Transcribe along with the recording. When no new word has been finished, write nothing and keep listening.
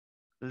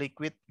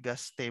liquid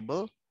gas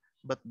stable,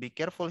 but be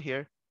careful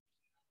here.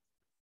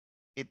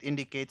 It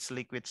indicates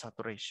liquid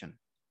saturation.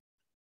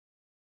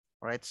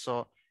 All right,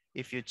 so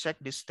if you check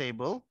this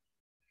table,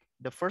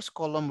 the first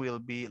column will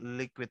be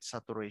liquid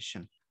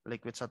saturation,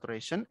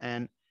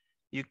 and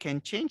you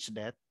can change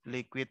that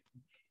liquid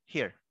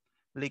here,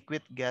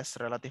 liquid gas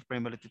relative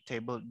permeability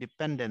table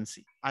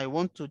dependency. I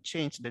want to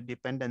change the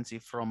dependency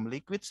from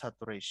liquid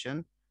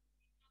saturation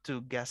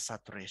to gas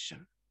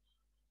saturation.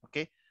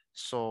 Okay,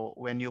 so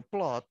when you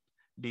plot,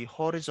 the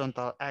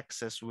horizontal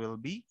axis will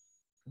be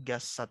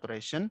gas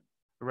saturation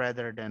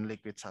rather than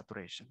liquid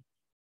saturation.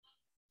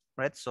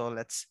 Right, so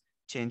let's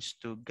change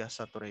to gas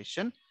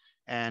saturation,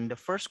 and the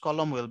first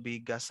column will be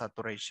gas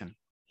saturation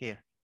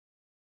here.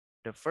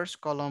 The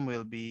first column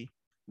will be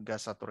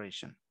gas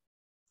saturation.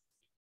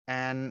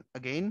 And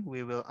again,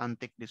 we will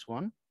untick this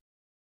one.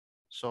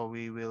 So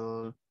we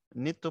will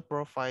need to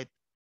provide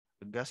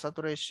gas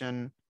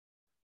saturation,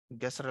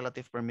 gas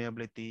relative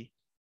permeability,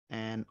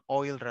 and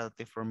oil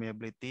relative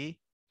permeability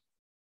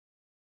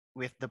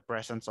with the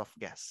presence of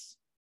gas,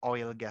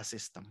 oil gas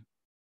system.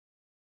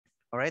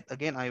 All right,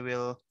 again, I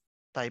will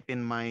type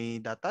in my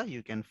data.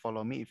 You can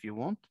follow me if you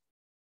want.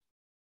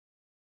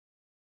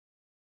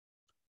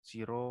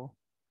 0,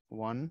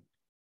 1,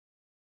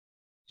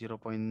 0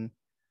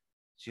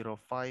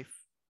 0.05,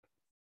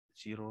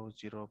 0,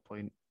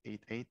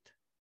 0.88,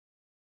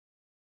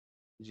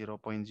 0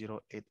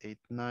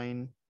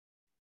 0.0889.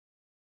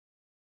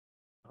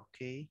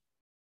 Okay.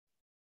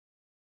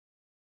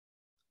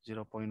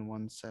 0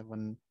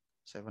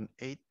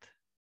 0.1778,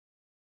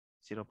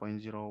 0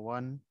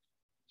 0.01,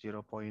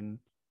 0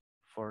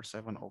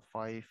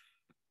 0.4705,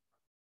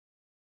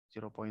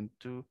 0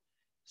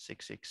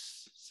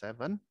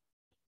 0.2667,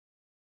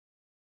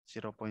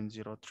 0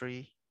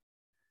 0.03,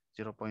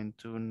 0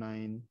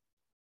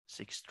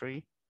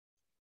 0.2963.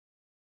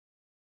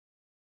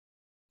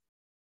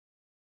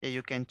 Yeah,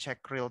 you can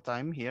check real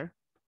time here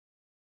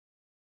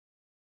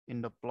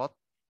in the plot.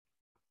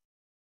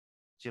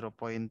 0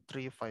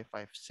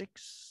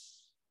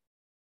 0.3556,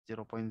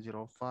 0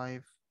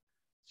 0.05,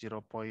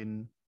 0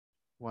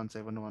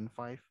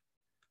 0.1715.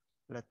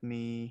 Let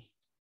me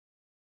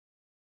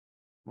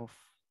move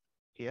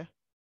here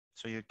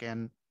so you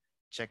can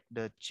check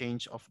the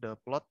change of the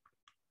plot.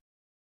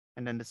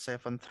 And then the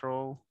seventh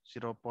row,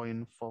 0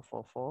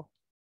 0.444,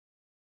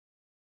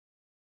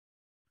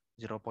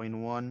 0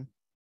 0.1,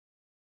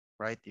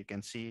 right? You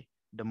can see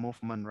the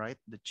movement, right?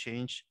 The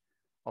change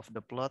of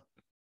the plot,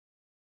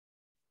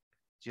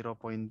 0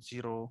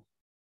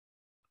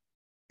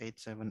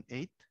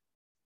 0.0878.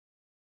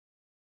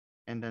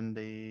 And then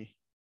the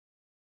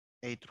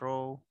eighth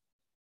row,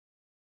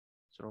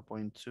 0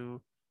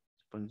 0.2,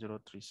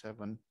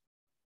 0.037,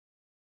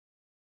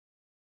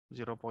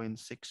 0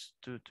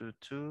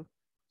 0.6222,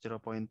 0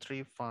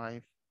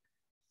 0.35,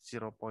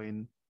 0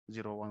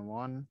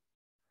 0.011,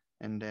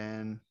 and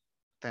then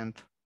 10th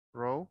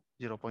row,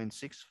 0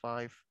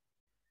 0.65,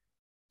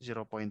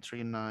 0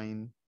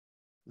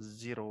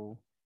 0.390.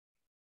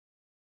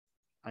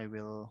 I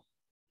will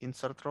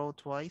insert row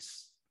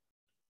twice,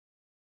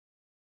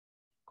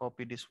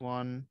 copy this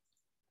one,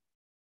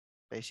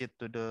 paste it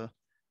to the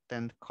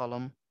 10th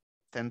column,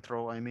 10th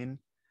row, I mean,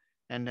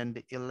 and then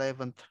the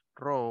 11th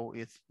row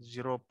is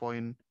 0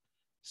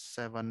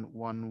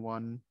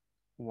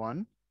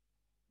 0.7111,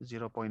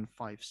 0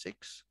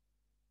 0.56,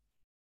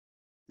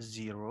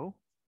 0,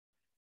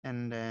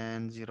 and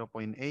then 0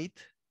 0.8,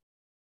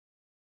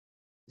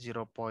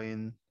 0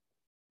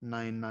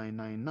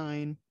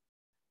 0.9999,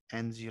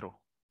 and 0.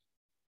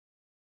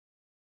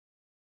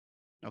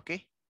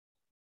 Okay.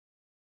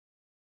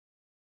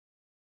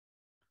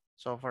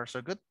 So far,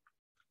 so good.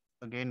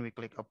 Again, we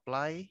click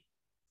apply,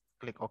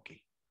 click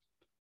OK.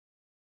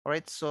 All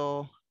right,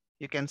 so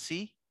you can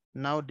see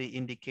now the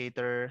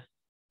indicator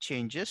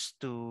changes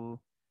to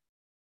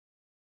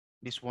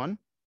this one,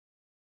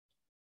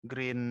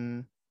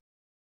 green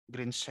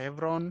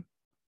chevron,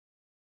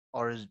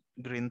 or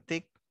green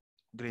tick,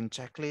 green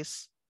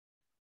checklist.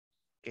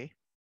 Okay.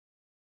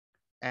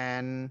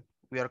 And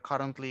we are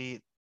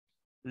currently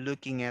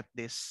looking at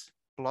this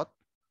plot.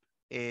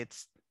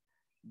 It's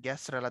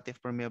gas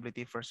relative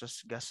permeability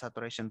versus gas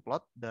saturation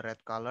plot, the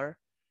red color,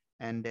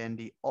 and then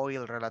the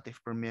oil relative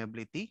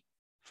permeability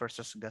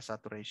versus gas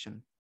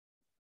saturation.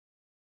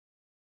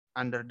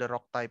 Under the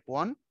rock type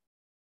 1,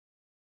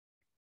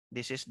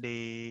 this is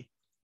the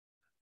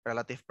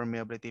relative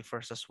permeability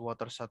versus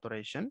water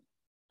saturation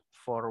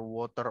for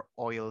water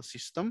oil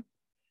system.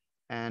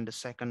 And the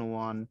second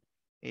one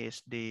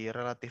is the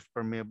relative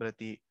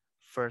permeability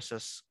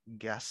versus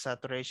gas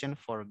saturation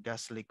for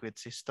gas liquid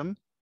system.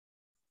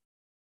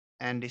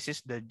 And this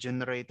is the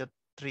generated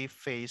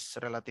three-phase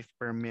relative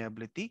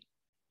permeability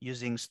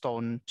using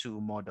Stone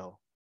 2 model.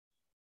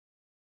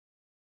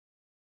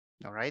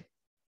 All right,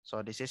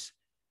 so this is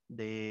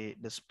the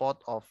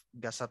spot of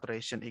gas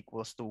saturation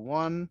equals to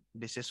 1.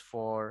 This is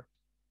for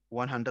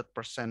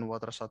 100%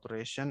 water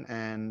saturation,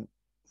 and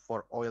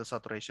for oil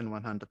saturation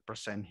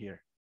 100%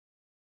 here.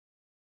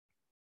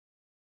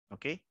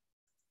 Okay,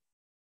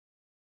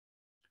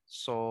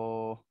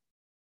 so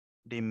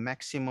the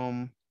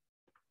maximum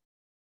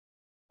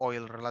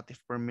oil relative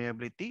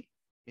permeability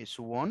is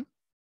 1,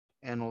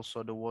 and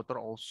also the water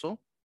also.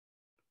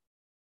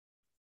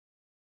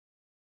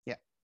 Yeah,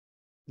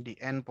 the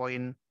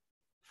endpoint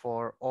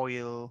for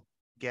oil,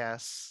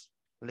 gas,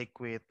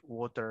 liquid,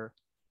 water,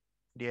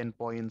 the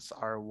endpoints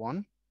are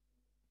 1.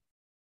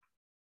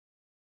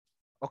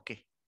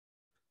 Okay,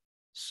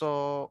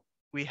 so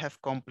we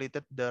have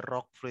completed the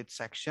rock fluid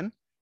section,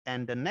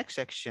 and the next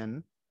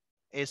section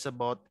is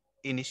about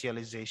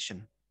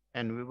initialization,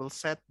 and we will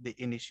set the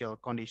initial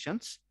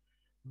conditions,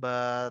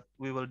 but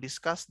we will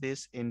discuss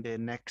this in the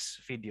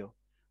next video.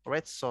 All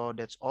right, so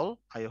that's all.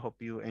 I hope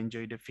you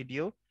enjoy the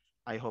video.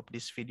 I hope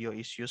this video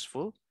is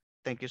useful.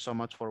 Thank you so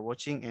much for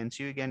watching, and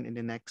see you again in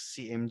the next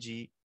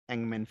CMG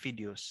Eng-Man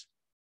videos.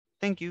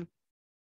 Thank you.